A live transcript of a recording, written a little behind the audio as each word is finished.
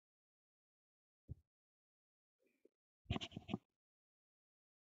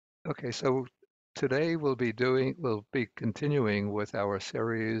Okay, so today we'll be continuing with our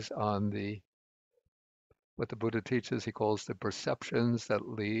series on what the Buddha teaches he calls the perceptions that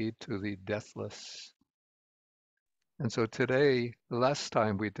lead to the deathless. And so today, the last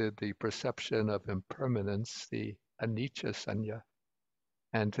time we did the perception of impermanence, the anicca-saññā,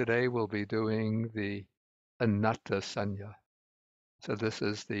 and today we'll be doing the anatta-saññā. So this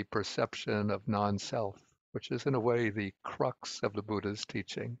is the perception of non-self, which is in a way the crux of the Buddha's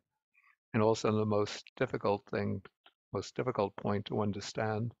teaching, and also the most difficult point to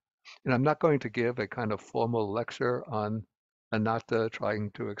understand. And I'm not going to give a kind of formal lecture on anatta,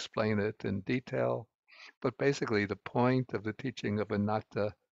 trying to explain it in detail, but basically the point of the teaching of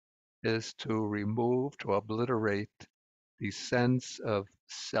anatta is to remove, to obliterate the sense of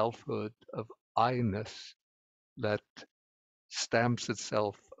selfhood, of I-ness that stamps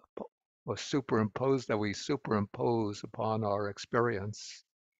itself or that we superimpose upon our experience.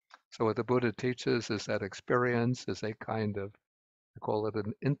 So what the Buddha teaches is that experience is a kind of, I call it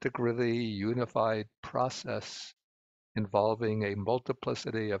an integrally unified process involving a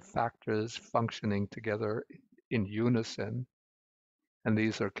multiplicity of factors functioning together in unison. And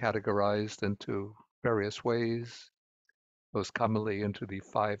these are categorized into various ways, most commonly into the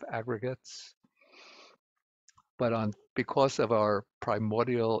five aggregates. But because of our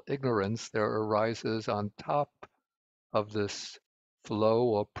primordial ignorance, there arises on top of this flow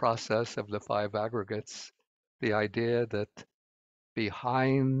or process of the five aggregates the idea that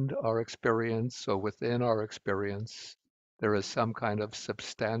behind our experience or within our experience, there is some kind of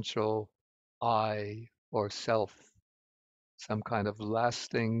substantial I or self, some kind of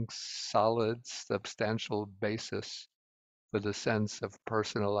lasting, solid, substantial basis for the sense of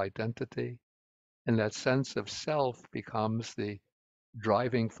personal identity. And that sense of self becomes the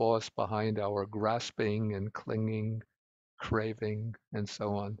driving force behind our grasping and clinging, craving, and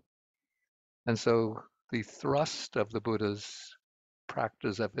so on. And so the thrust of the Buddha's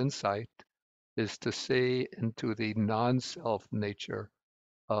practice of insight is to see into the non-self nature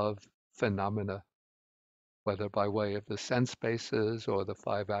of phenomena, whether by way of the sense bases or the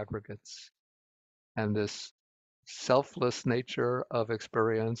five aggregates. And this selfless nature of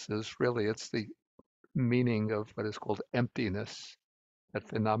experience is really, it's the meaning of what is called emptiness, that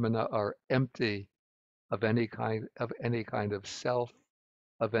phenomena are empty of any kind of self,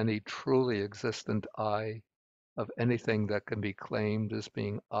 of any truly existent I, of anything that can be claimed as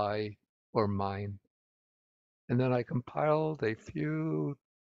being I or mine. And then I compiled a few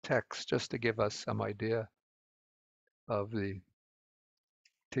texts just to give us some idea of the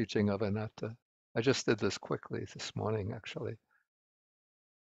teaching of anatta. I just did this quickly this morning, actually.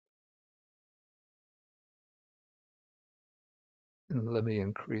 And let me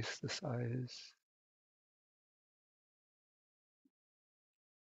increase the size.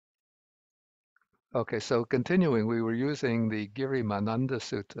 Okay, so continuing, we were using the Girimananda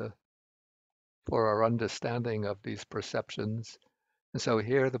Sutta for our understanding of these perceptions. And so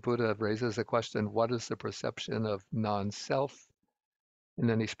here the Buddha raises the question, what is the perception of non-self? And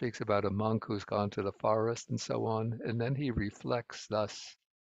then he speaks about a monk who's gone to the forest and so on. And then he reflects thus: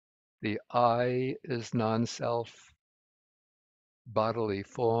 the I is non-self, bodily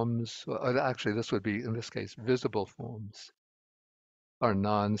forms, or actually this would be, in this case, visible forms are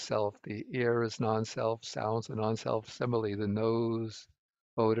non-self. The ear is non-self, sounds are non-self. Similarly, the nose,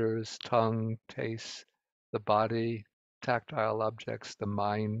 odors, tongue, taste, the body, tactile objects, the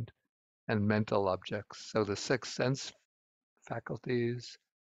mind, and mental objects. So the six sense faculties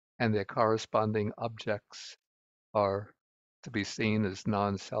and their corresponding objects are to be seen as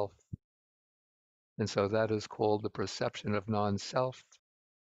non-self. And so that is called the perception of non-self.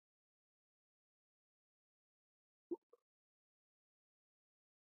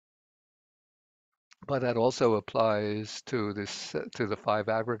 But that also applies to the five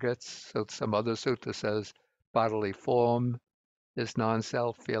aggregates. So some other sutta says bodily form is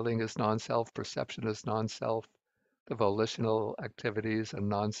non-self, feeling is non-self, perception is non-self, the volitional activities are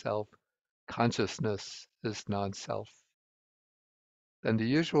non-self, consciousness is non-self. And the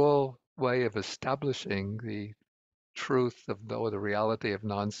usual way of establishing the truth or the reality of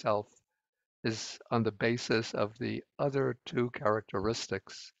non-self is on the basis of the other two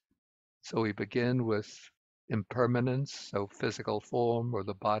characteristics. So we begin with impermanence, so physical form or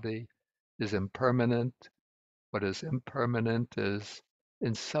the body is impermanent. What is impermanent is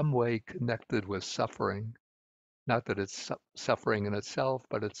in some way connected with suffering. Not that it's suffering in itself,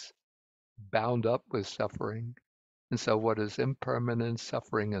 but it's bound up with suffering. And so what is impermanent,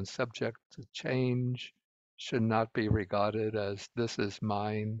 suffering, and subject to change should not be regarded as this is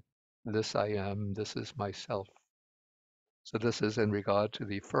mine, this I am, this is myself. So this is in regard to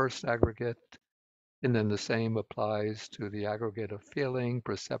the first aggregate, and then the same applies to the aggregate of feeling,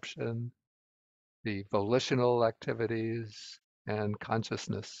 perception, the volitional activities, and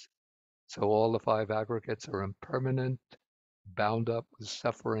consciousness. So all the five aggregates are impermanent, bound up with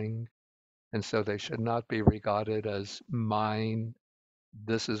suffering, and so they should not be regarded as mine.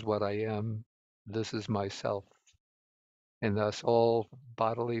 This is what I am. This is myself. And thus all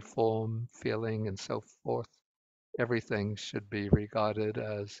bodily form, feeling, and so forth, everything should be regarded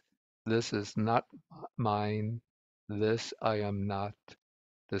as this is not mine. This I am not.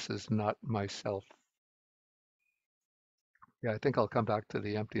 This is not myself. Yeah, I think I'll come back to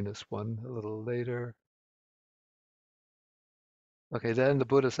the emptiness one a little later. Okay, then the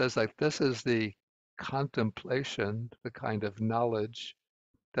Buddha says like this is the contemplation, the kind of knowledge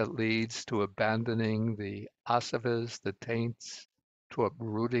that leads to abandoning the asavas, the taints, to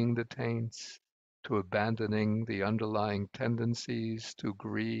uprooting the taints, to abandoning the underlying tendencies to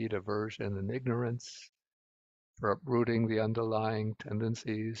greed, aversion, and ignorance, for uprooting the underlying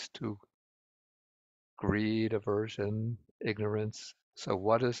tendencies to greed, aversion, ignorance. So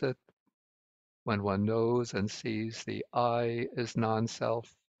what is it? When one knows and sees the I is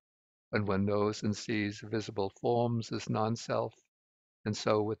non-self, when one knows and sees visible forms as non-self, and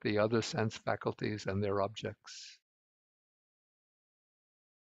so with the other sense faculties and their objects.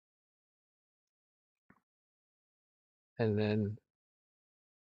 And then,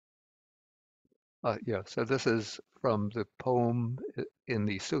 so this is from the poem in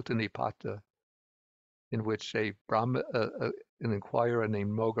the Sutta Nipata, in which an inquirer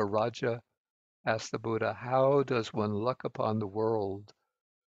named Mogaraja asked the Buddha, how does one look upon the world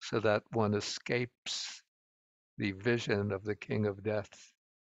so that one escapes the vision of the king of death?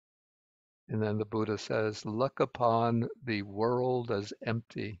 And then the Buddha says, look upon the world as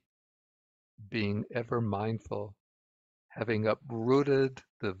empty, being ever mindful, having uprooted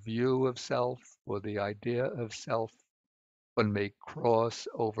the view of self or the idea of self, one may cross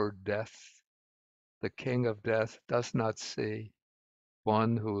over death. The king of death does not see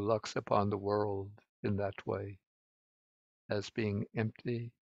one who looks upon the world in that way as being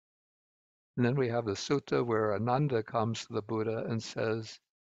empty. And then we have the sutta where Ananda comes to the Buddha and says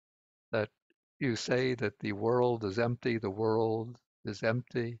that you say that the world is empty, the world is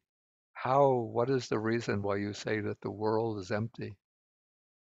empty. What is the reason why you say that the world is empty?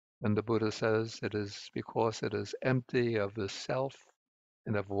 And the Buddha says it is because it is empty of the self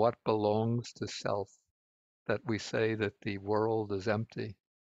and of what belongs to self that we say that the world is empty.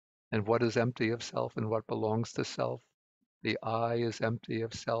 And what is empty of self and what belongs to self? The I is empty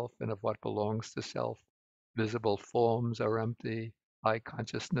of self and of what belongs to self. Visible forms are empty. Eye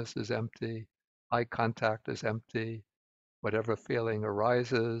consciousness is empty. Eye contact is empty. Whatever feeling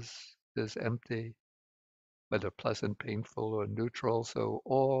arises is empty, whether pleasant, painful, or neutral. So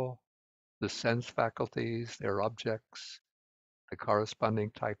all the sense faculties, their objects, the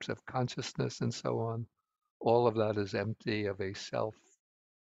corresponding types of consciousness, and so on, all of that is empty of a self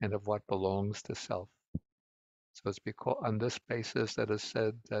and of what belongs to self. So it's because on this basis that is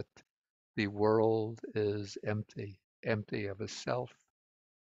said that the world is empty, empty of a self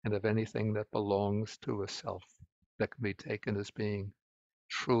and of anything that belongs to a self that can be taken as being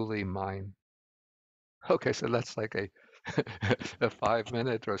truly mine. Okay, so that's like a a 5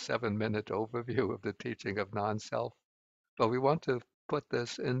 minute or 7 minute overview of the teaching of non-self. But we want to put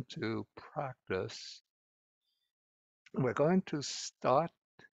this into practice. We're going to start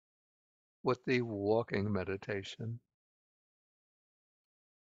with the walking meditation.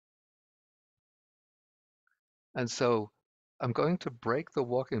 And so I'm going to break the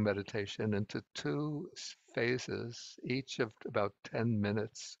walking meditation into two phases, each of about 10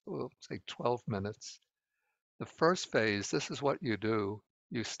 minutes, we'll say 12 minutes. The first phase, this is what you do.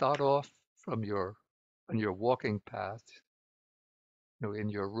 You start off from on your walking path, in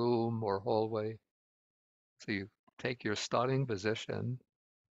your room or hallway. So you take your starting position,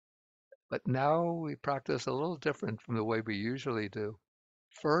 but now we practice a little different from the way we usually do.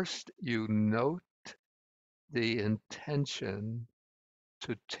 First, you note the intention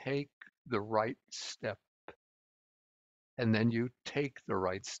to take the right step, and then you take the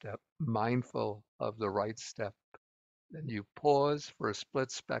right step, mindful of the right step. Then you pause for a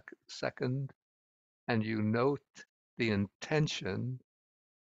split second, and you note the intention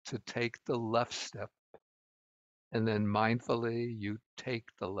to take the left step, and then mindfully you take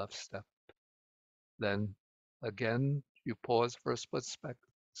the left step. Then again, you pause for a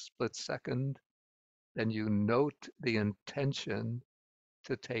split second, then you note the intention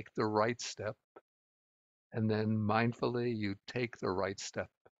to take the right step, and then mindfully you take the right step.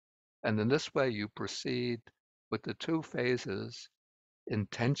 And in this way you proceed with the two phases,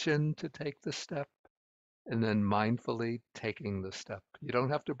 intention to take the step and then mindfully taking the step. You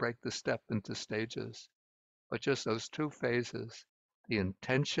don't have to break the step into stages, but just those two phases, the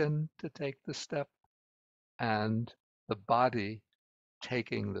intention to take the step and the body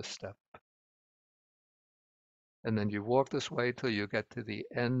taking the step. And then you walk this way till you get to the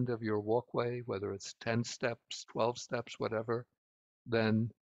end of your walkway, whether it's 10 steps, 12 steps, whatever.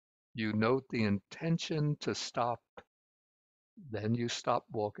 Then you note the intention to stop. Then you stop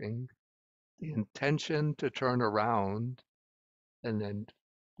walking. The intention to turn around, and then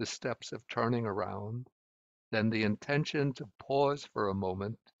the steps of turning around. Then the intention to pause for a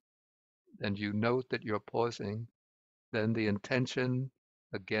moment. Then you note that you're pausing. Then the intention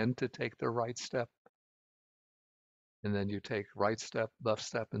again to take the right step. And then you take right step, left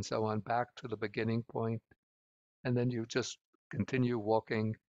step, and so on back to the beginning point. And then you just continue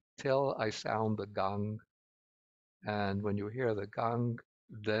walking till I sound the gong. And when you hear the gong,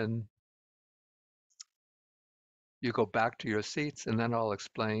 then you go back to your seats, and then I'll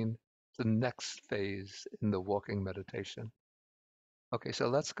explain the next phase in the walking meditation. Okay, so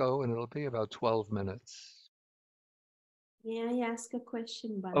let's go, and it'll be about 12 minutes. May I ask a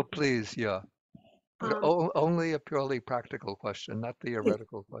question, Bhante? Oh, please, yeah. But only a purely practical question, not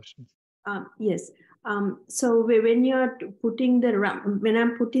theoretical questions. Yes. So when you're putting when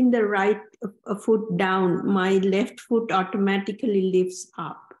I'm putting the right foot down, my left foot automatically lifts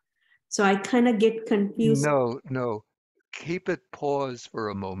up. So I kind of get confused. No. Keep it pause for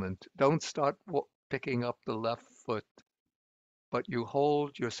a moment. Don't start picking up the left foot, but you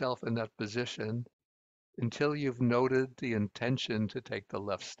hold yourself in that position until you've noted the intention to take the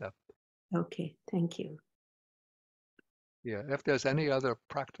left step. Okay, thank you. Yeah, if there's any other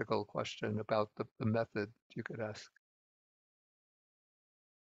practical question about the method, you could ask.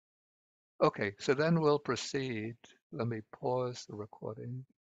 Okay, so then we'll proceed. Let me pause the recording.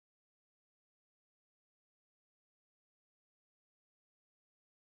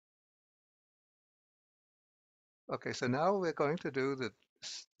 Okay, so now we're going to do the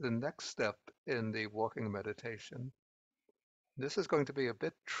next step in the walking meditation. This is going to be a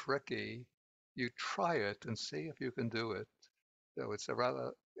bit tricky. You try it and see if you can do it. So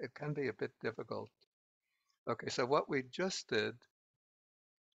it can be a bit difficult. Okay, so what we just did,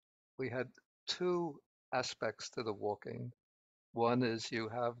 we had two aspects to the walking. One is you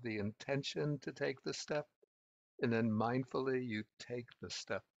have the intention to take the step, and then mindfully you take the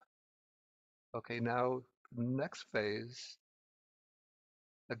step. Okay, now next phase,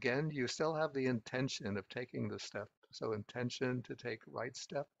 again, you still have the intention of taking the step. So intention to take right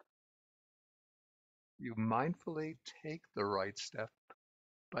step. You mindfully take the right step,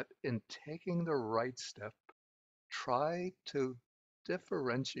 but in taking the right step, try to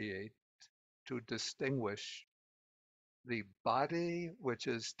differentiate, to distinguish the body which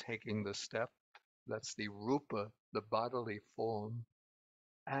is taking the step, that's the rupa, the bodily form,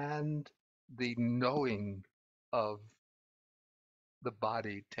 and the knowing of the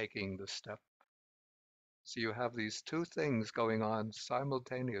body taking the step. So you have these two things going on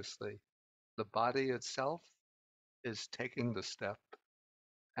simultaneously. The body itself is taking the step,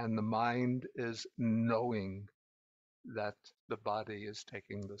 and the mind is knowing that the body is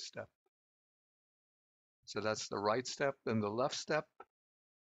taking the step. So that's the right step. Then the left step,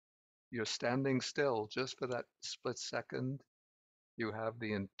 you're standing still just for that split second. You have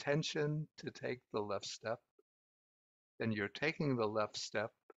the intention to take the left step. Then you're taking the left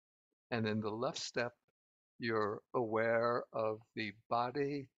step. And in the left step, you're aware of the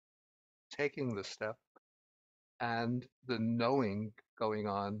body taking the step and the knowing going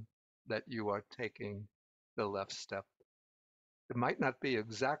on that you are taking the left step. It might not be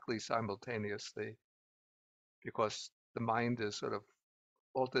exactly simultaneously because the mind is sort of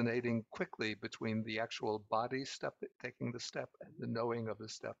alternating quickly between the actual body step, taking the step, and the knowing of the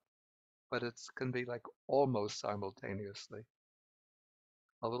step. But it can be like almost simultaneously.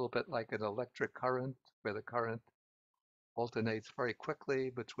 A little bit like an electric current, where the current alternates very quickly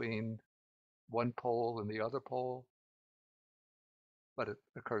between one pole and the other pole, but it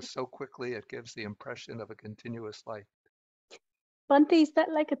occurs so quickly it gives the impression of a continuous light. Bhante, is that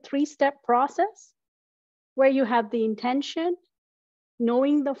like a 3-step process where you have the intention,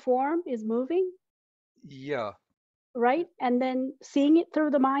 knowing the form is moving? Yeah. Right? And then seeing it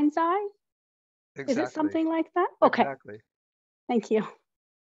through the mind's eye? Exactly. Is it something like that? Okay. Exactly. Thank you.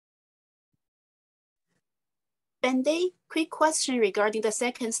 Bhante, quick question regarding the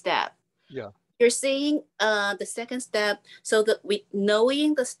second step. Yeah. You're saying the second step, so that with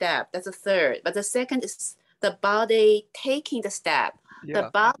knowing the step, that's the third, but the second is the body taking the step. Yeah. The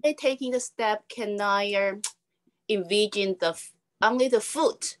body taking the step can neither envision only the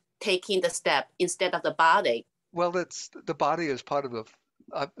foot taking the step instead of the body. Well, it's the body is part of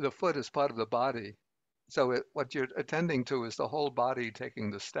the foot is part of the body. So what you're attending to is the whole body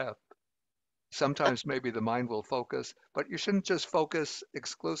taking the step. Sometimes maybe the mind will focus, but you shouldn't just focus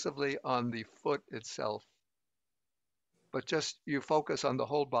exclusively on the foot itself, but just you focus on the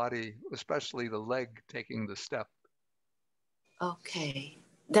whole body, especially the leg taking the step. Okay,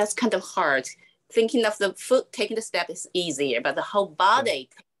 that's kind of hard. Thinking of the foot taking the step is easier, but the whole body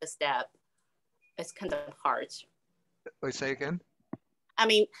taking the step is kind of hard. Wait, say again? I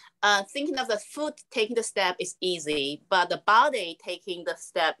mean, thinking of the foot taking the step is easy, but the body taking the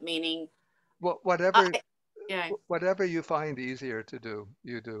step, meaning Well, whatever you find easier to do,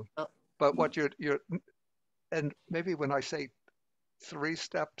 you do. Oh. But what and maybe when I say 3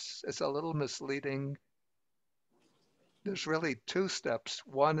 steps, it's a little misleading. There's really 2 steps.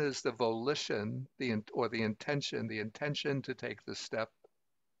 One is the volition, or the intention to take the step.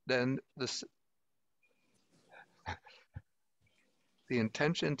 Then the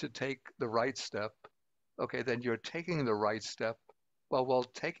intention to take the right step. Okay, then you're taking the right step. Well, while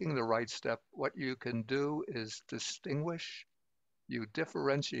taking the right step, what you can do is distinguish, you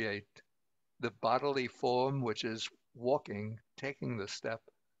differentiate the bodily form, which is walking, taking the step,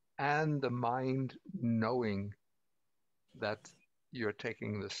 and the mind knowing that you're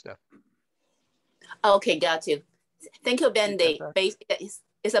taking the step. Okay, got you. Thank you, Bhante. that? Basically,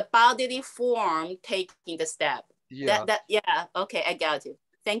 it's a bodily form taking the step. Yeah. Yeah. Okay, I got you.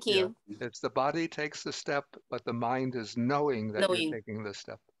 Thank you. Yeah. It's the body takes the step, but the mind is knowing that you're taking the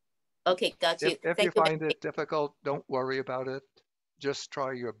step. Okay, got you. If Thank you find it difficult, don't worry about it. Just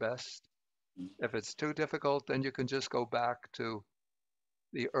try your best. If it's too difficult, then you can just go back to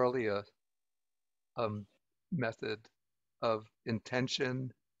the earlier method of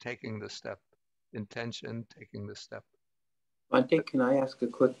intention taking the step. Intention taking the step. Bhante, can I ask a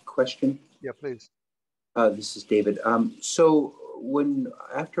quick question? Yeah, please. This is David. So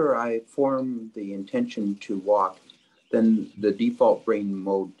after I form the intention to walk, then the default brain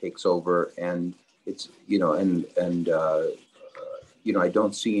mode takes over, and it's I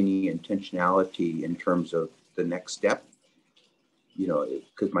don't see any intentionality in terms of the next step.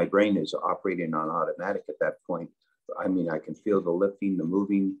 Because my brain is operating on automatic at that point. I mean, I can feel the lifting, the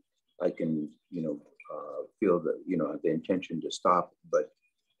moving. I can feel the intention to stop, but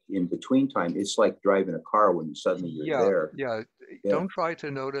in between time, it's like driving a car when suddenly you're there. Yeah. Don't try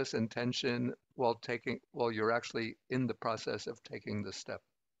to notice intention while you're actually in the process of taking the step.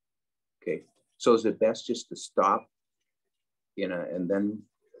 Okay. So is it best just to stop,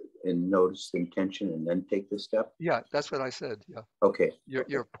 and notice the intention and then take the step? Yeah, that's what I said. Yeah. Okay.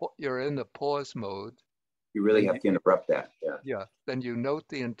 You're in the pause mode. You really have to interrupt that. Yeah. Yeah. Then you note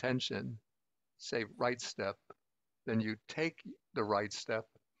the intention, say right step, then you take the right step,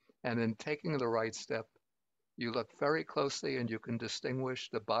 and in taking the right step, you look very closely and you can distinguish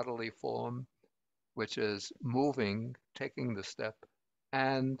the bodily form, which is moving, taking the step,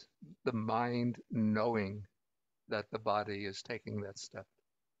 and the mind knowing that the body is taking that step.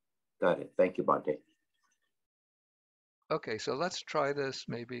 Got it. Thank you, Bhante. Okay, so let's try this.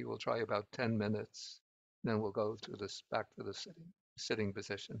 Maybe we'll try about 10 minutes. Then we'll go back to the sitting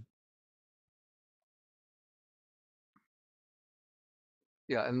position.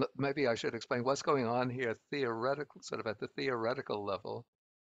 Yeah, and maybe I should explain what's going on here sort of at the theoretical level.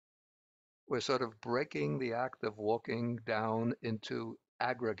 We're sort of breaking the act of walking down into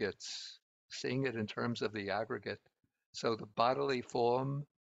aggregates, seeing it in terms of the aggregate. So the bodily form,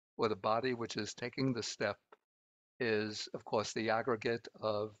 or the body which is taking the step, is, of course, the aggregate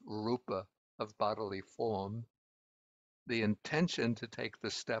of rupa, of bodily form. The intention to take the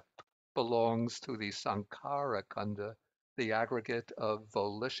step belongs to the sankhara khandha, the aggregate of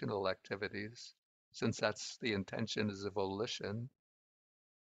volitional activities, since that's the intention is a volition.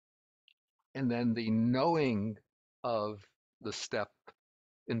 And then the knowing of the step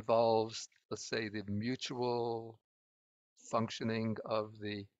involves, let's say, the mutual functioning of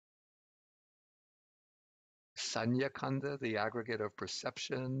the saññā khandha, the aggregate of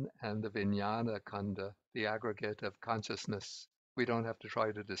perception, and the vijñāna khandha, the aggregate of consciousness. We don't have to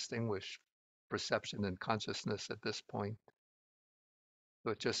try to distinguish perception and consciousness at this point,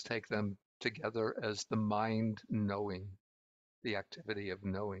 but just take them together as the mind knowing, the activity of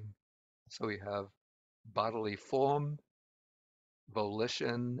knowing. So we have bodily form,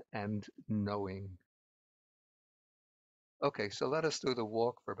 volition, and knowing. Okay, so let us do the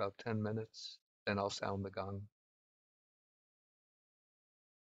walk for about 10 minutes, then I'll sound the gong.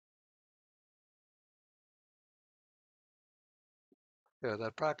 Yeah,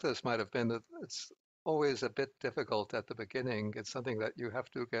 that practice might have been, it's always a bit difficult at the beginning. It's something that you have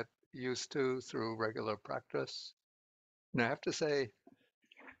to get used to through regular practice. And I have to say,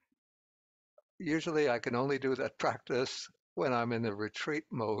 usually I can only do that practice when I'm in the retreat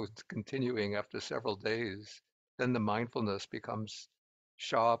mode, continuing after several days. Then the mindfulness becomes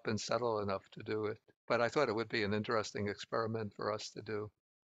sharp and subtle enough to do it. But I thought it would be an interesting experiment for us to do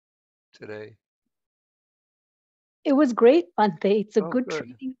today. It was great, Bhante. It's a Oh, good good.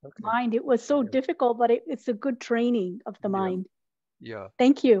 training of the Okay. mind. It was so Yeah. difficult, but it's a good training of the Yeah. mind. Yeah.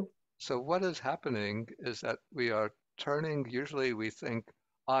 Thank you. So what is happening is that we are turning, usually we think,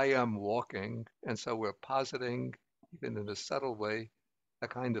 I am walking. And so we're positing, even in a subtle way, a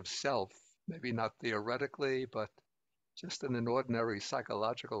kind of self, maybe not theoretically, but just in an ordinary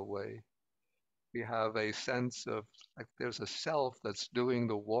psychological way. We have a sense of like there's a self that's doing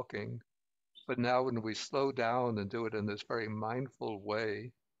the walking. But now when we slow down and do it in this very mindful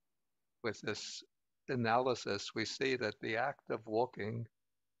way, with this analysis, we see that the act of walking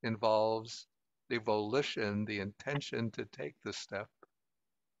involves the volition, the intention to take the step.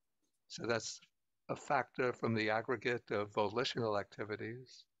 So that's a factor from the aggregate of volitional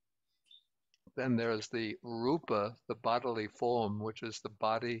activities. Then there's the rupa, the bodily form, which is the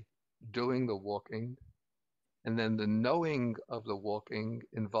body doing the walking. And then the knowing of the walking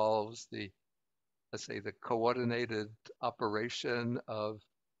involves the, let's say, the coordinated operation of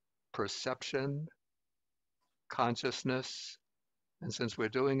perception, consciousness, and since we're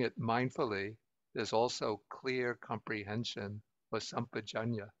doing it mindfully, there's also clear comprehension or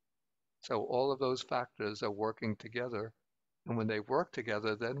sampajanya. So all of those factors are working together. And when they work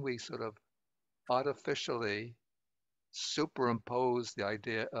together, then we sort of artificially superimpose the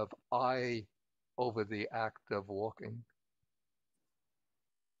idea of I over the act of walking.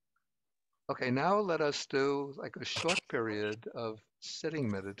 Okay, now let us do like a short period of sitting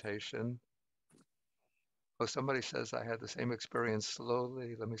meditation. Oh, somebody says I had the same experience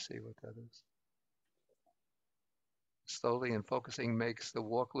slowly. Let me see what that is. Slowly and focusing makes the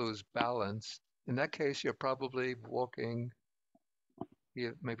walk lose balance. In that case, you're probably walking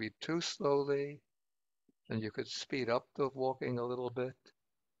maybe too slowly, and you could speed up the walking a little bit,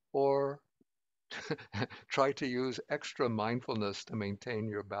 or try to use extra mindfulness to maintain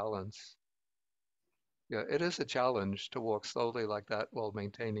your balance. Yeah, it is a challenge to walk slowly like that while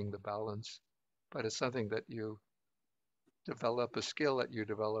maintaining the balance, but it's something that you develop, a skill that you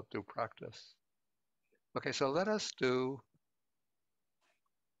develop through practice. Okay, so let us do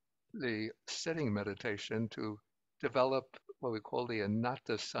the sitting meditation to develop what we call the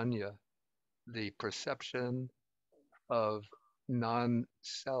anatta-saññā, the perception of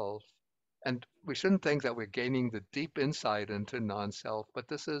non-self. And we shouldn't think that we're gaining the deep insight into non-self, but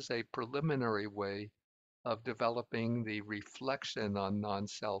this is a preliminary way of developing the reflection on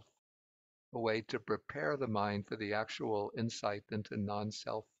non-self, a way to prepare the mind for the actual insight into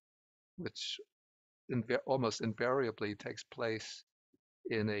non-self, which almost invariably takes place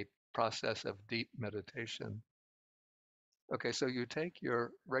in a process of deep meditation. Okay, so you take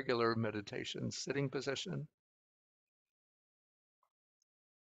your regular meditation sitting position,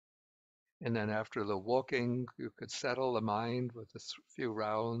 and then after the walking, you could settle the mind with a few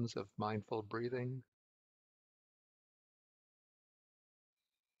rounds of mindful breathing.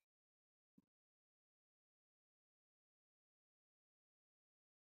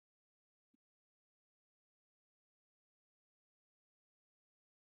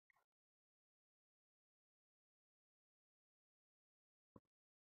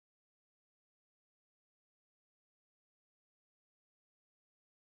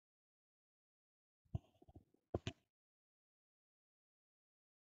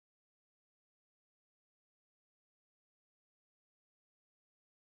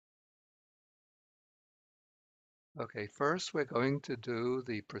 Okay, first we're going to do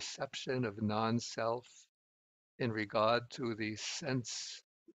the perception of non-self in regard to the sense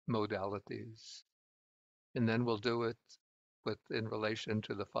modalities. And then we'll do it in relation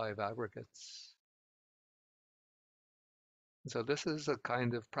to the five aggregates. So this is a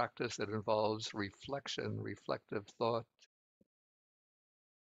kind of practice that involves reflection, reflective thought.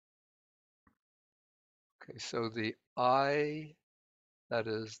 Okay, so the eye, that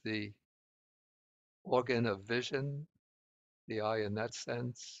is the organ of vision, the eye in that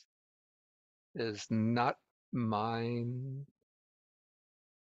sense, is not mine.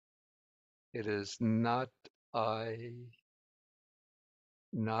 It is not I,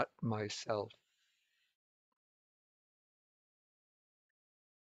 not myself.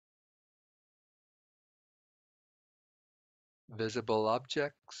 Visible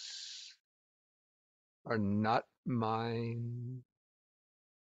objects are not mine.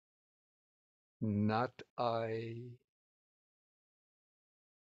 not I,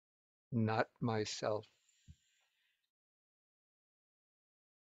 not myself.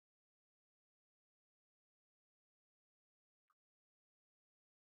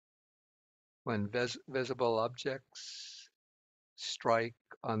 When visible objects strike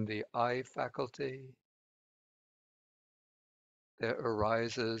on the I faculty, there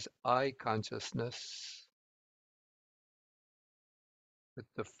arises I consciousness with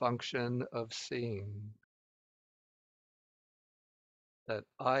the function of seeing. That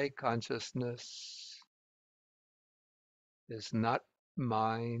I consciousness is not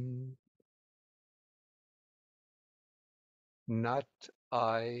mine, not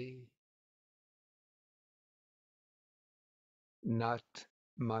I, not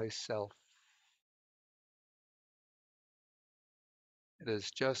myself. It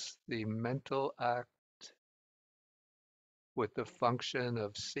is just the mental act with the function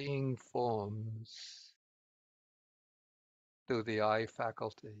of seeing forms through the I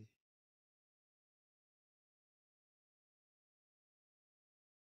faculty.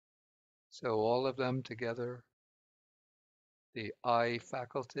 So all of them together, the I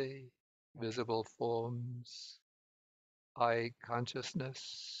faculty, visible forms, I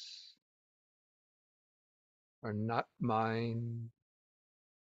consciousness, are not mine,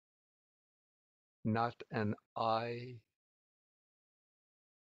 not an I,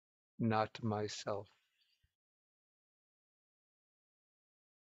 not myself.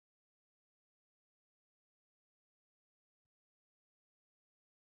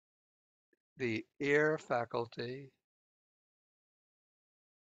 The ear faculty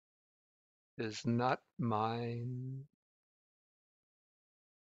is not mine,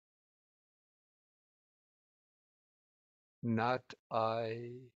 not I,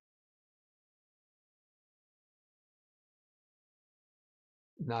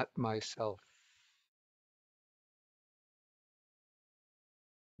 not myself.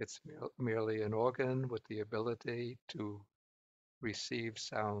 It's merely an organ with the ability to receive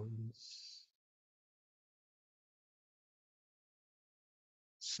sounds.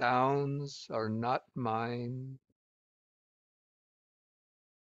 Sounds are not mine.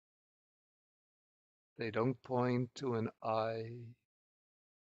 They don't point to an I.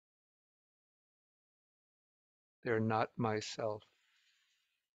 They're not myself.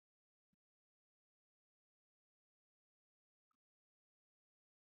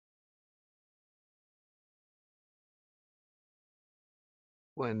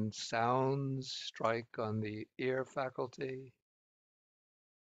 When sounds strike on the ear faculty,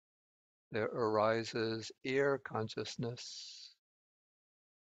 there arises ear consciousness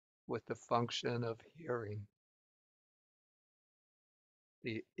with the function of hearing.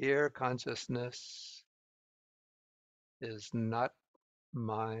 The ear consciousness is not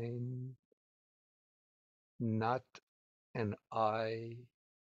mine, not an I,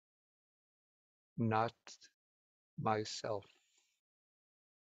 not myself.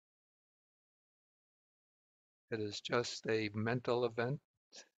 It is just a mental event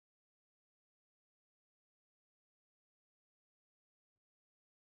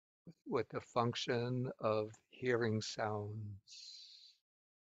with the function of hearing sounds.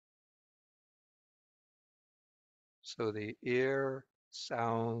 So the ear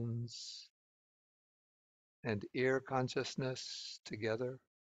sounds and ear consciousness together,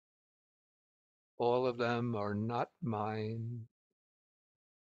 all of them are not mine,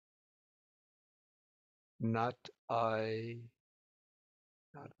 not I,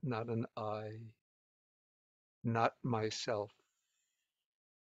 not an I, not myself.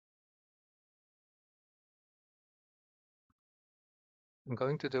 I'm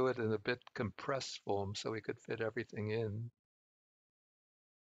going to do it in a bit compressed form so we could fit everything in.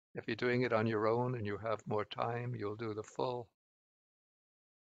 If you're doing it on your own and you have more time, you'll do the full,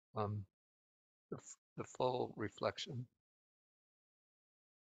 um, the full reflection.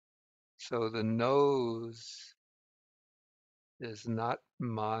 So the nose is not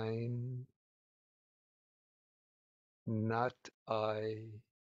mine, not I,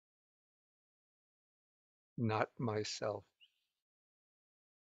 not myself.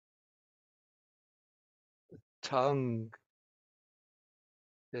 Tongue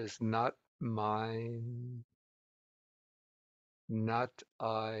is not mine, not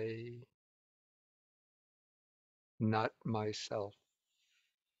I, not myself.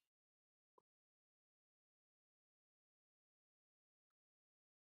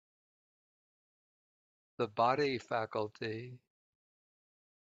 The body faculty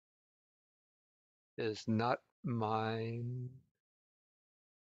is not mine,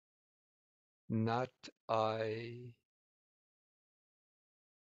 not I,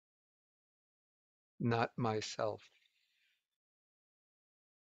 not myself.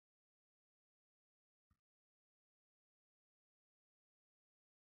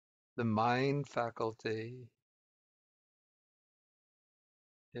 The mind faculty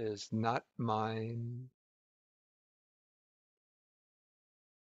is not mine,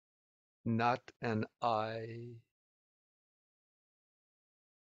 not an I,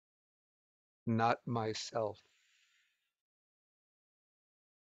 not myself.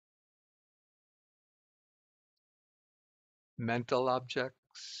 Mental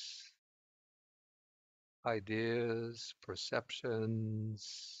objects, ideas,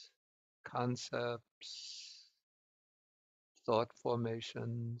 perceptions, concepts, thought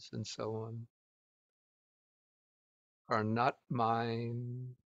formations, and so on, are not mine,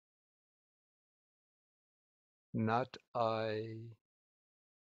 not I,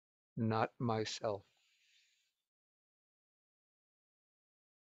 not myself.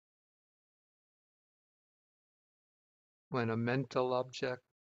 When a mental object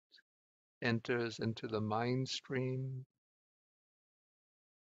enters into the mind stream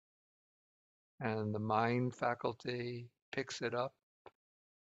and the mind faculty picks it up,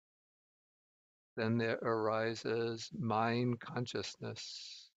 then there arises mind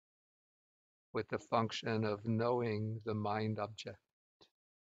consciousness with the function of knowing the mind object.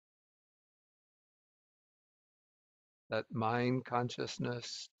 That mind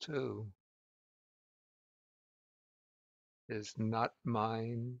consciousness, too, is not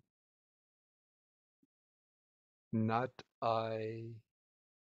mine, not I,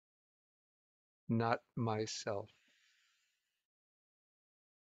 not myself.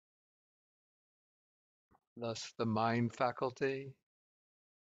 Thus, the mind faculty,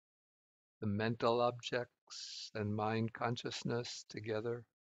 the mental objects, and mind consciousness together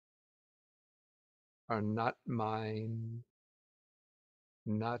are not mine,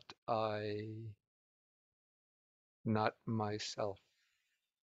 not I, not myself.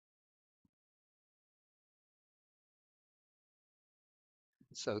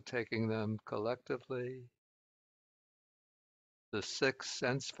 So, taking them collectively, the 6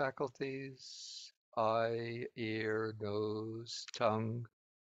 sense faculties, eye, ear, nose, tongue,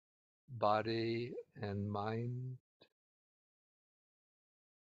 body, and mind,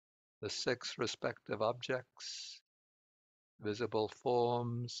 the 6 respective objects, visible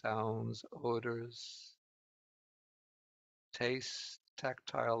forms, sounds, odors, taste,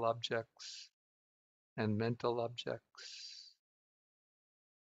 tactile objects, and mental objects,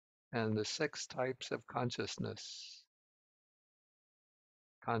 and the 6 types of consciousness.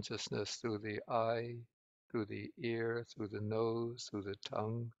 Consciousness through the eye, through the ear, through the nose, through the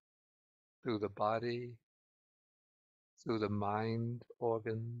tongue, through the body, through the mind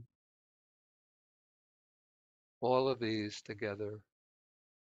organ. All of these together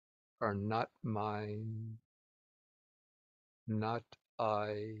are not mine, not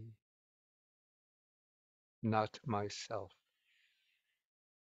I, not myself.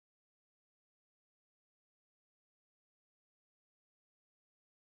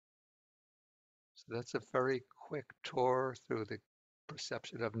 So that's a very quick tour through the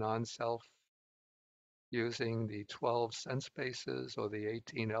perception of non-self using the 12 sense bases or the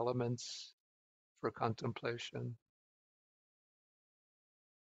 18 elements for contemplation.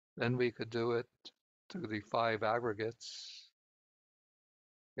 Then we could do it through the 5 aggregates.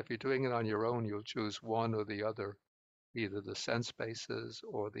 If you're doing it on your own, you'll choose one or the other, either the sense bases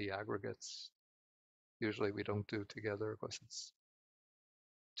or the aggregates. Usually we don't do together because it's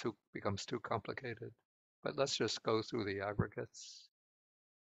becomes too complicated. But let's just go through the aggregates.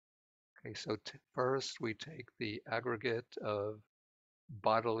 Okay, so first we take the aggregate of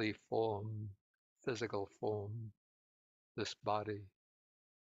bodily form, physical form, this body.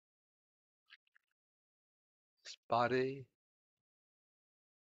 This body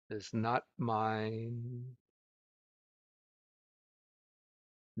is not mine,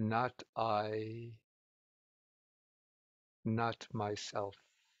 not I, not myself.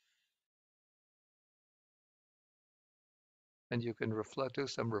 And you can do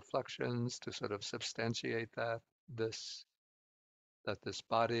some reflections to sort of substantiate that this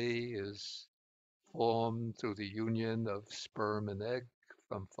body is formed through the union of sperm and egg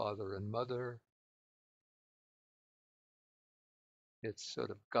from father and mother. It's sort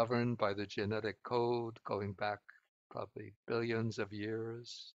of governed by the genetic code going back probably billions of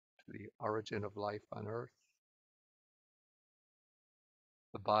years to the origin of life on Earth.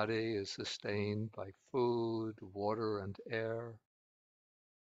 The body is sustained by food, water, and air.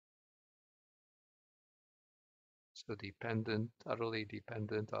 So utterly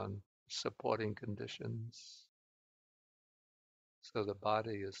dependent on supporting conditions. So the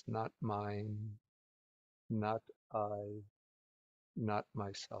body is not mine, not I, not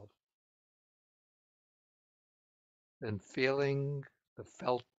myself. And feeling the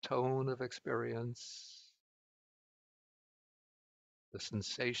felt tone of experience, the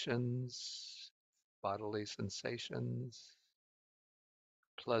sensations, bodily sensations,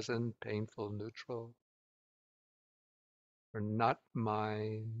 pleasant, painful, neutral, are not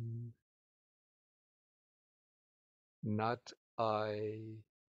mine, not I,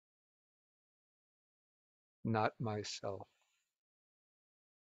 not myself.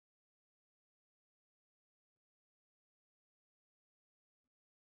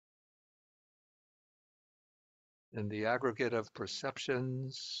 And the aggregate of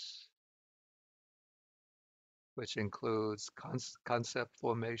perceptions, which includes concept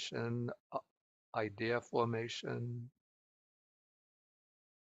formation, idea formation,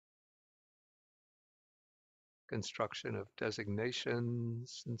 construction of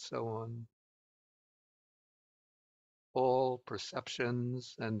designations, and so on. All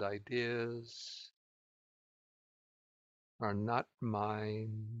perceptions and ideas are not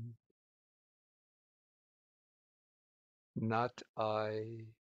mine, not I,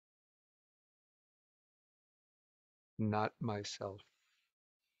 not myself.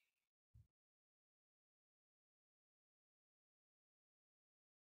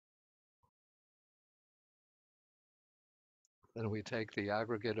 Then we take the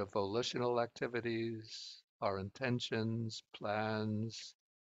aggregate of volitional activities, our intentions, plans,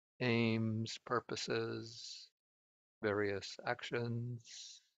 aims, purposes, various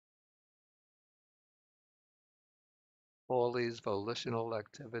actions. All these volitional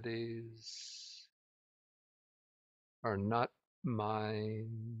activities are not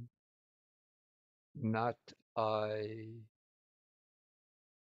mine, not I,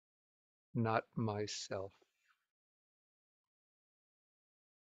 not myself.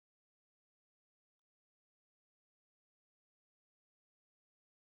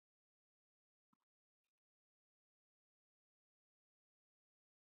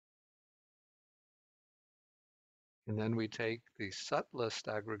 And then we take the subtlest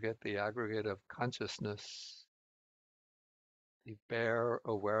aggregate, the aggregate of consciousness, the bare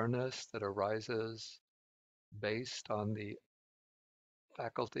awareness that arises based on the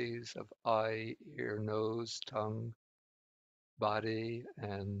faculties of eye, ear, nose, tongue, body,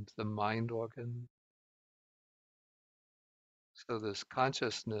 and the mind organ. So this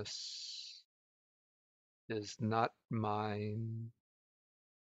consciousness is not mine,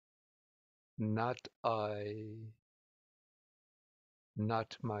 not I,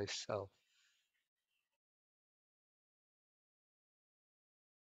 not myself.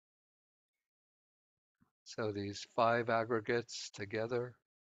 So these five aggregates together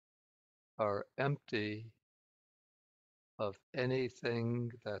are empty of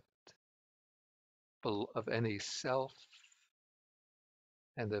anything that, of any self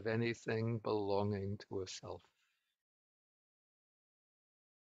and of anything belonging to a self.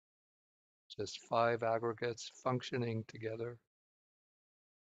 Just five aggregates functioning together,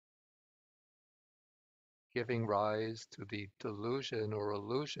 giving rise to the delusion or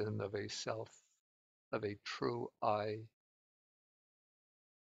illusion of a self, of a true I,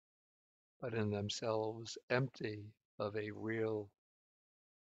 but in themselves empty of a real,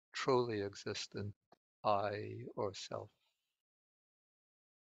 truly existent I or self.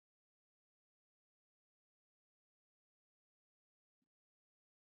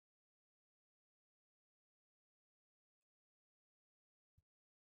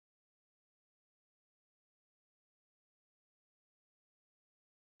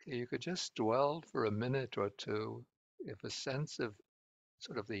 Okay, you could just dwell for a minute or two if a sense of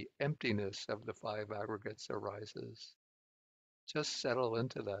sort of the emptiness of the five aggregates arises. Just settle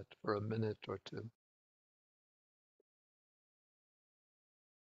into that for a minute or two.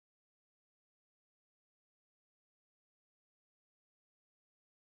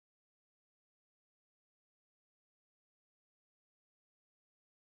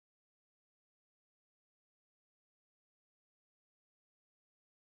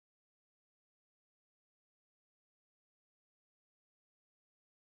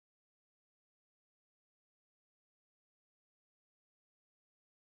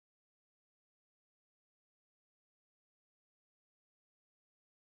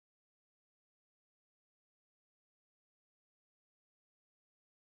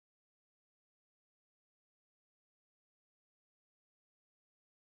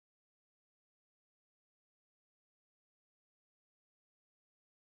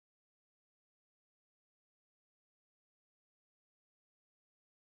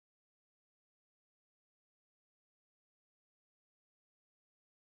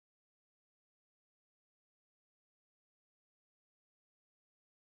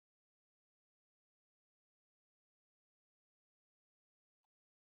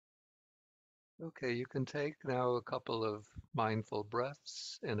 Okay, you can take now a couple of mindful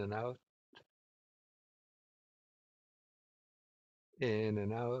breaths in and out, in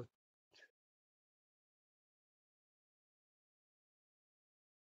and out.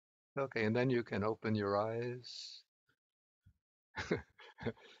 Okay, and then you can open your eyes.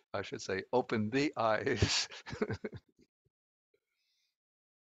 I should say, open the eyes.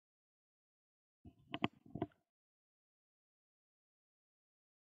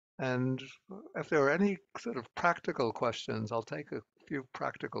 And if there are any sort of practical questions, I'll take a few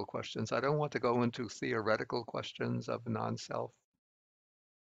practical questions. I don't want to go into theoretical questions of non-self,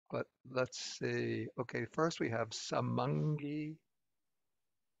 but let's see. Okay, first we have Samangi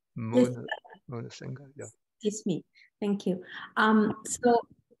Yes, Munasinga. Yeah. it's me. Thank you. So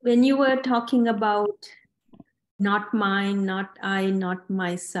when you were talking about not mine, not I, not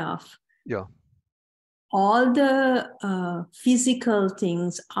myself, Yeah. all the physical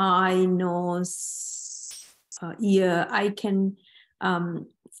things, eye, nose, ear, I can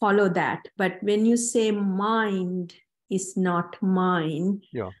follow that. But when you say mind is not mine,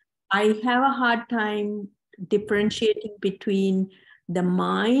 Yeah. I have a hard time differentiating between the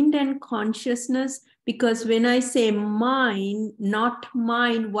mind and consciousness, because when I say mine, not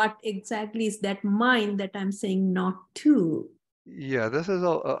mine, what exactly is that mine that I'm saying not to? Yeah, this is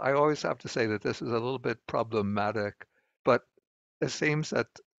I always have to say that this is a little bit problematic, but it seems that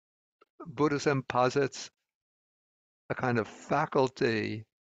Buddhism posits a kind of faculty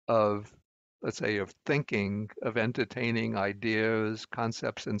of, let's say, of thinking, of entertaining ideas,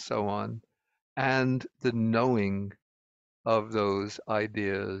 concepts, and so on, and the knowing of those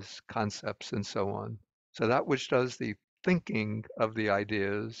ideas, concepts, and so on. So that which does the thinking of the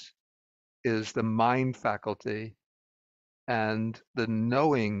ideas is the mind faculty, and the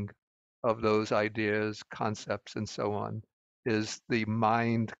knowing of those ideas, concepts, and so on is the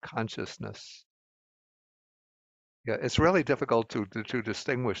mind consciousness. Yeah, it's really difficult to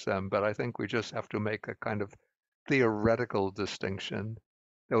distinguish them, but I think we just have to make a kind of theoretical distinction.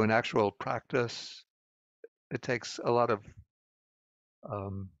 Though in actual practice, it takes a lot of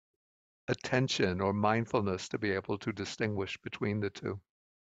um, attention or mindfulness to be able to distinguish between the two.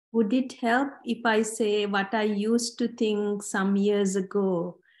 Would it help if I say what I used to think some years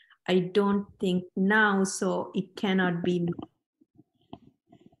ago, I don't think now, so it cannot be me.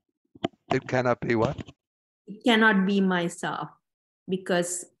 It cannot be what? It cannot be myself,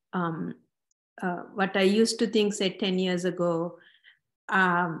 because what I used to think, say 10 years ago,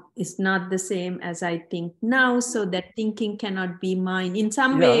 is not the same as I think now, so that thinking cannot be mine. In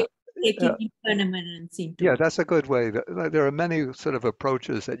some Yeah, way, taking impermanence into yeah, it. that's a good way. There are many sort of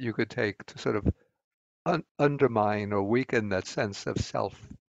approaches that you could take to sort of undermine or weaken that sense of self.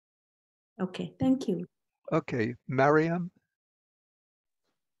 Okay, thank you. Okay, Mariam.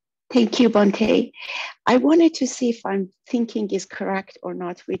 Thank you, Bhante. I wanted to see if I'm thinking is correct or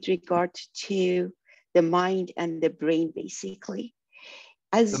not with regard to the mind and the brain, basically.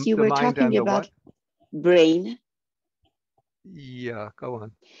 As you The were mind talking and the about what? brain. Yeah, go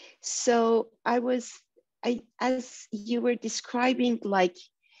on. So as you were describing, like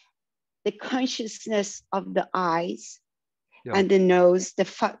the consciousness of the eyes and the nose, the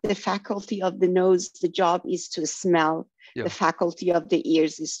faculty of the nose, the job is to smell. The faculty of the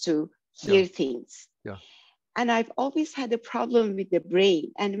ears is to hear things. And I've always had a problem with the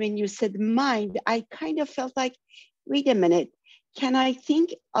brain. And when you said mind, I kind of felt like, wait a minute, can I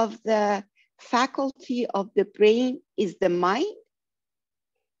think of the faculty of the brain is the mind?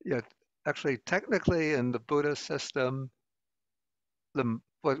 Yeah, actually, technically in the Buddhist system,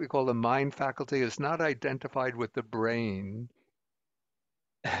 what we call the mind faculty is not identified with the brain.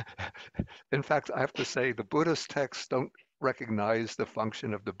 In fact, I have to say the Buddhist texts don't recognize the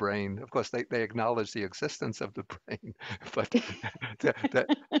function of the brain. Of course, they acknowledge the existence of the brain, but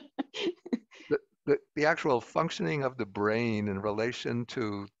the actual functioning of the brain in relation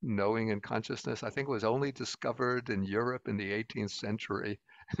to knowing and consciousness, I think, was only discovered in Europe in the 18th century.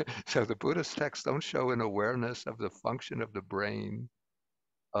 So the Buddhist texts don't show an awareness of the function of the brain.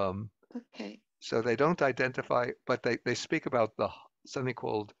 Okay. So they don't identify, but they speak about something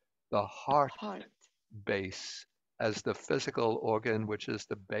called the heart base as the physical organ, which is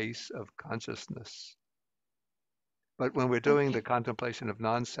the base of consciousness. But when we're doing the contemplation of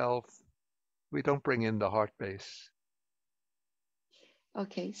non-self, we don't bring in the heart base.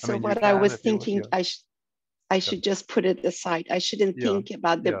 Okay, so what I was thinking, I should just put it aside. I shouldn't think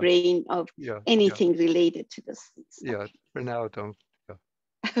about the brain of anything related to this. Yeah, for now, don't.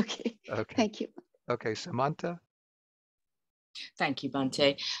 Okay, thank you. Okay, Samantha. Thank you,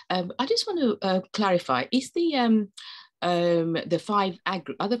 Bhante. I just want to clarify, is the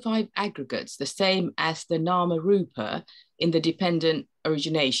the other five aggregates the same as the nama rupa in the dependent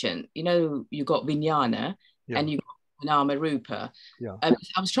origination? You know, you got vijnana and you got nama rupa. Yeah. I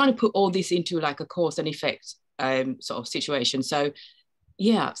was trying to put all this into like a cause and effect sort of situation. So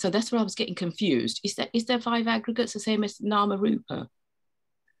yeah, so that's where I was getting confused. Is there five aggregates the same as nama rupa?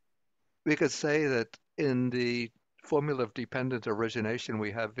 We could say that in the formula of dependent origination,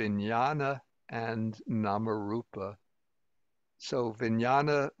 we have vijnana and nama rupa. So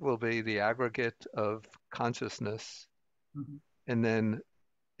vijnana will be the aggregate of consciousness. Mm-hmm. And then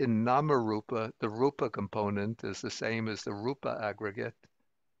in nama rupa, the rupa component is the same as the rupa aggregate.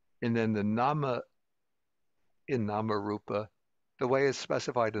 And then the nama in nama rupa, the way it's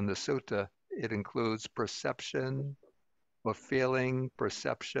specified in the sutta, it includes perception or feeling,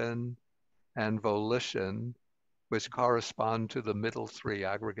 perception, and volition, which correspond to the middle three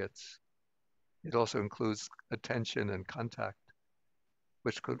aggregates. It also includes attention and contact,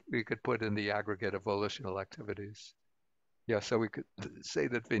 which we could put in the aggregate of volitional activities. Yeah, so we could say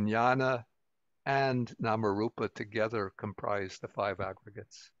that vijnana and namarupa together comprise the five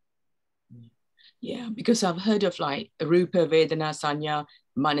aggregates. Yeah, because I've heard of like rupa, vedana, saññā,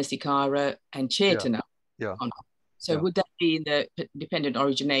 manasikara, and cetana. Yeah. So would that be in the dependent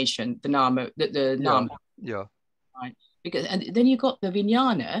origination, the nama, the nama? Yeah. Right. Because and then you got the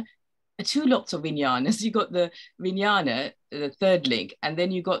vijnana, two lots of vijnanas. You got the vijnana, the third link, and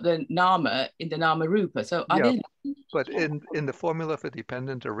then you got the nama in the nama rupa. So are they? But in the formula for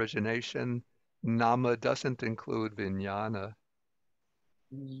dependent origination, nama doesn't include vijnana.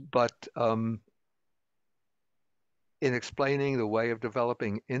 But in explaining the way of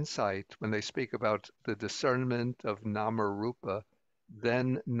developing insight, when they speak about the discernment of nama rupa,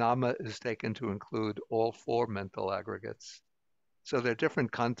 then nama is taken to include all four mental aggregates. So there are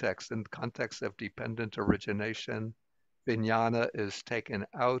different contexts. In the context of dependent origination, vijnana is taken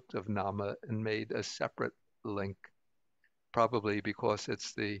out of nama and made a separate link, probably because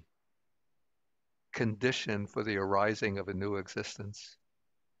it's the condition for the arising of a new existence.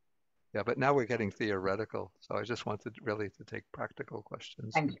 Yeah, but now we're getting theoretical. So I just wanted really to take practical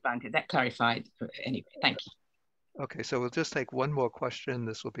questions. Thank you, Bhante. That clarified. Anyway, thank you. Okay, so we'll just take one more question.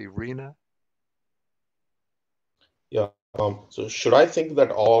 This will be Rena. Yeah. So should I think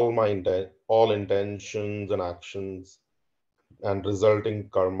that all intentions and actions and resulting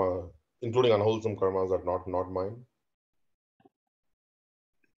karma, including unwholesome karmas, are not mine?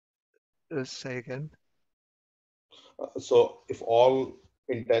 Say again. So if all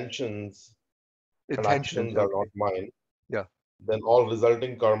intentions and actions are not mine, then all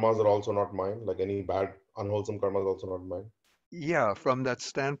resulting karmas are also not mine. Like any bad, unwholesome karma is also not mine. Yeah, from that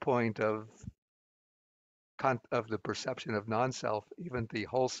standpoint of the perception of non-self, even the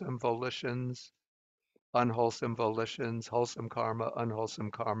wholesome volitions, unwholesome volitions, wholesome karma,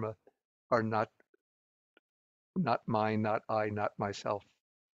 unwholesome karma are not mine, not I, not myself.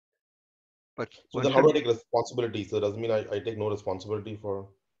 But so then how do I take responsibility? So it doesn't mean I take no responsibility for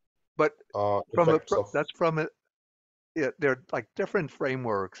that's from it. Yeah, they're like different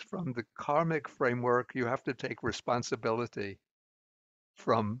frameworks. From the karmic framework, you have to take responsibility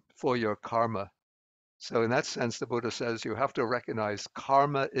for your karma. So in that sense, the Buddha says you have to recognize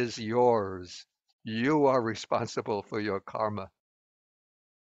karma is yours. You are responsible for your karma.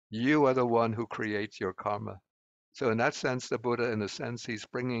 You are the one who creates your karma. So in that sense, the Buddha, in a sense, he's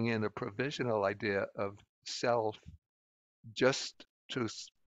bringing in a provisional idea of self just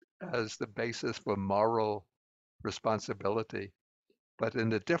as the basis for moral responsibility. But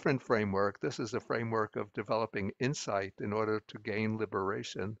in a different framework, this is a framework of developing insight in order to gain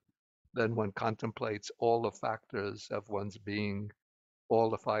liberation. Then one contemplates all the factors of one's being, all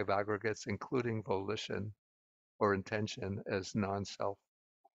the five aggregates, including volition or intention, as non-self.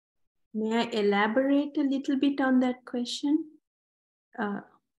 May I elaborate a little bit on that question?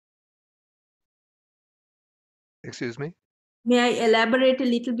 Excuse me? May I elaborate a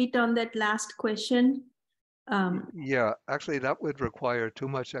little bit on that last question? Yeah, actually, that would require too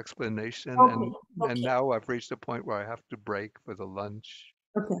much explanation. Okay, and now I've reached a point where I have to break for the lunch.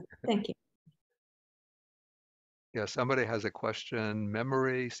 Okay, thank you. Yeah, somebody has a question.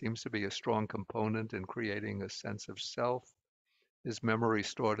 Memory seems to be a strong component in creating a sense of self. Is memory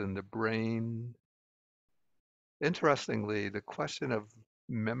stored in the brain? Interestingly, the question of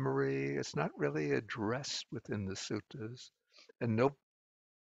memory is not really addressed within the suttas. And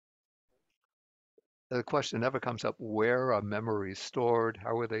the question never comes up, where are memories stored?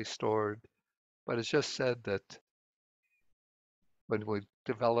 How are they stored? But it's just said that when one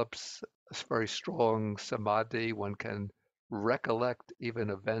develops a very strong samadhi, one can recollect even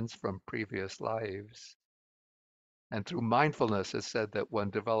events from previous lives. And through mindfulness, it's said that one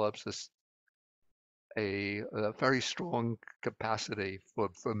develops a very strong capacity for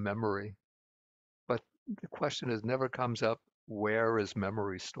memory. But the question never comes up, where is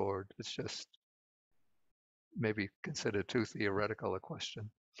memory stored? It's just maybe considered too theoretical a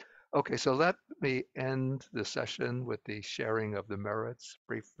question. Okay, so let me end the session with the sharing of the merits,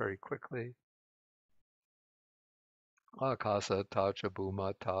 very quickly. Akasa tacha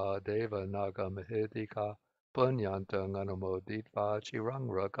bhumata deva naga mahidika punyantang anumoditva chirang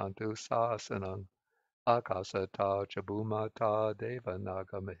rakantu sasanang. Akasa tacha bhumata deva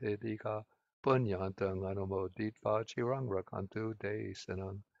naga mahidika punyantang anumoditva chirang rakantu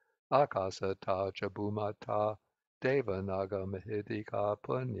desanang. Akasa tacha bhumata deva naga mahidika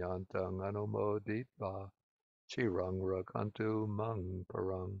punyantang anumoditva chirang rakantu mang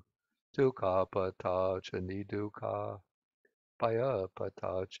parang. Dukkha pata chani dukkha, baya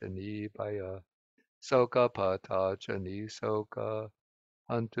pata chani baya, soka pata chani soka,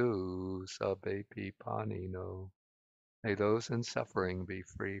 unto sabbe pipanino. May those in suffering be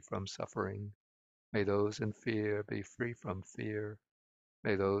free from suffering. May those in fear be free from fear.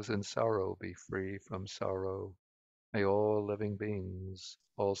 May those in sorrow be free from sorrow. May all living beings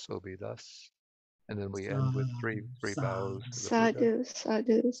also be thus. And then we end with three bows to the Buddha.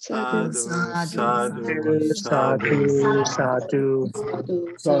 Sadhu, sadhu, sadhu. Sadhu,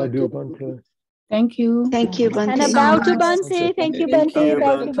 sadhu, sadhu, Bhante. Thank you. Thank you, Bhante. And a bow to Bhante. Thank you, Bhante.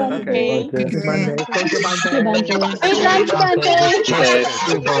 Bow to Bhante. Thank you, Bhante. Thank you, Bhante. Big lunch, Bhante.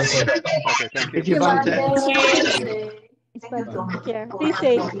 Okay, thank you. Thank you, Bhante. Take care. Be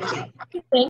safe.